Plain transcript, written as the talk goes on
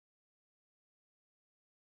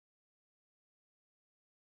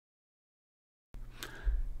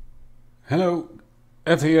Hello,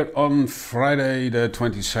 Ed here on Friday the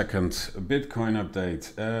 22nd, Bitcoin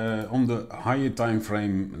update. On the higher time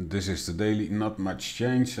frame, this is the daily, not much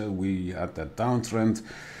change. We had that downtrend.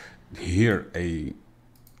 Here a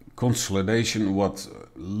consolidation, what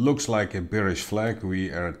looks like a bearish flag.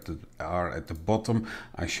 We are at the bottom.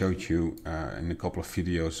 I showed you in a couple of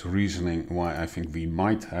videos reasoning why I think we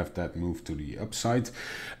might have that move to the upside.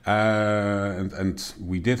 And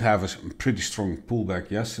we did have a pretty strong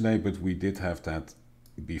pullback yesterday, but we did have that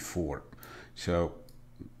before. So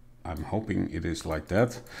I'm hoping it is like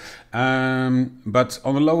that. But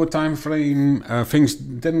on the lower time frame, things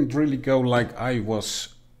didn't really go like I was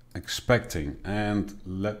expecting, and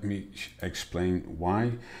let me explain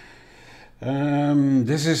why.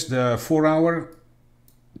 This is the 4 hour,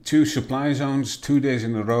 two supply zones, 2 days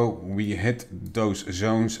in a row. We hit those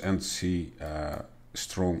zones and see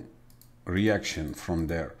strong reaction from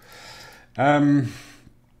there.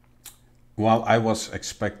 While I was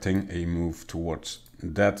expecting a move towards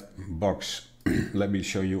that box. Let me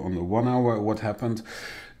show you on the 1 hour what happened.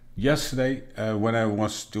 Yesterday, when I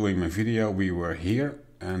was doing my video, we were here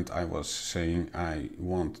and I was saying I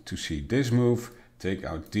want to see this move, take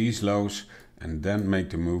out these lows, and then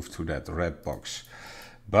make the move to that red box.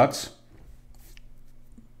 But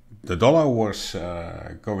the dollar was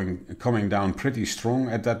coming down pretty strong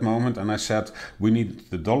at that moment, and I said we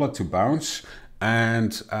need the dollar to bounce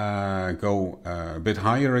and go a bit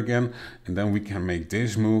higher again, and then we can make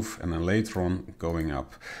this move, and then later on going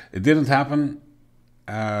up. It didn't happen.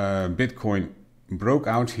 Bitcoin broke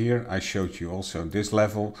out here. I showed you also this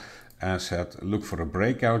level. I said look for a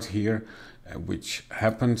breakout here, which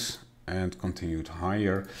happened and continued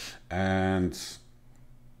higher, and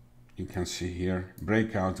you can see here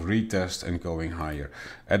breakout, retest, and going higher.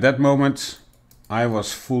 At that moment I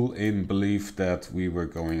was full in belief that we were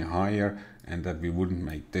going higher and that we wouldn't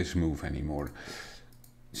make this move anymore.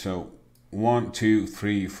 So 1, 2,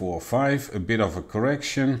 3, 4, 5, a bit of a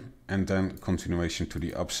correction and then continuation to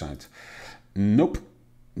the upside. Nope,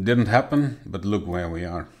 didn't happen, but look where we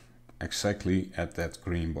are, exactly at that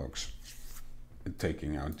green box,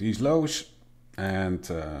 taking out these lows. And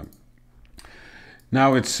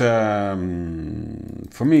now it's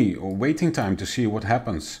for me waiting time to see what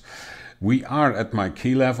happens. We are at my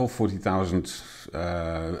key level 40,000,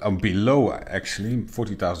 below actually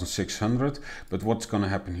 40,600. But what's going to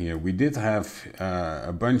happen here? We did have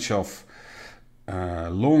a bunch of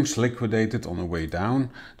longs liquidated on the way down,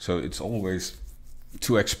 so it's always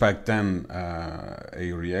to expect then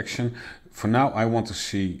a reaction. For now I want to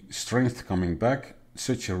see strength coming back,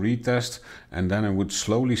 such a retest, and then I would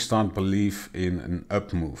slowly start believe in an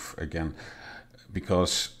up move again,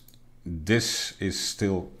 because this is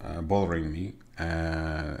still bothering me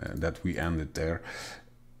that we ended there.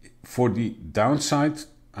 For the downside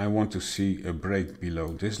I want to see a break below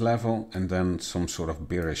this level and then some sort of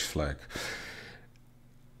bearish flag,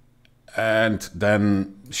 and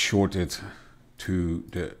then short it to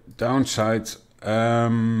the downside.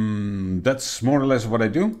 That's more or less what I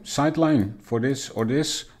do. Sideline for this or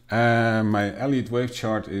this. My Elliott wave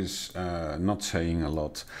chart is not saying a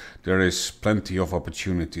lot. There is plenty of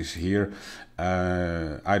opportunities here.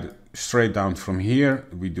 Either straight down from here,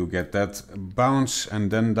 we do get that bounce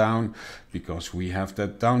and then down because we have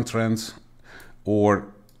that downtrend, or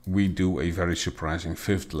we do a very surprising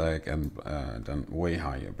fifth leg and then way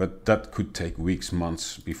higher. But that could take weeks,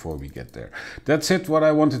 months before we get there. That's it, what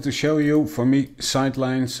I wanted to show you. For me,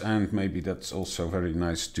 sidelines, and maybe that's also very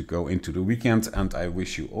nice to go into the weekend. And I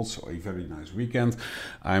wish you also a very nice weekend.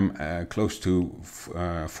 I'm close to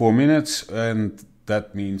 4 minutes, and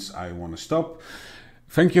that means I want to stop.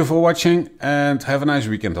 Thank you for watching and have a nice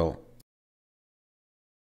weekend all.